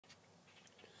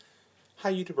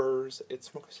Hi YouTubers,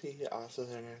 it's Smokey also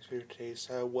here today.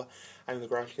 So I'm in the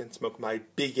garage again smoking my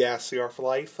big ass cigar for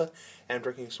life, and I'm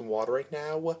drinking some water right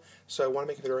now. So I want to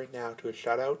make a video right now to a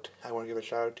shout out. I want to give a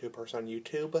shout out to a person on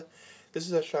YouTube. This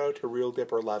is a shout out to Real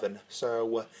Dipper 11.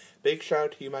 So big shout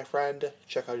out to you, my friend.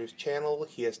 Check out his channel.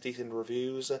 He has decent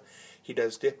reviews. He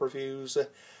does dip reviews,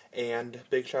 and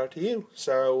big shout out to you.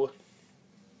 So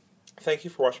thank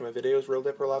you for watching my videos, Real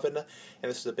Dipper 11, and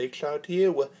this is a big shout out to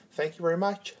you. Thank you very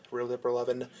much, Real Dipper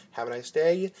 11. Have a nice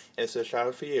day, and this is a shout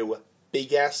out for you.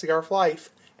 Big ass cigar for life.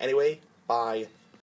 Anyway, bye.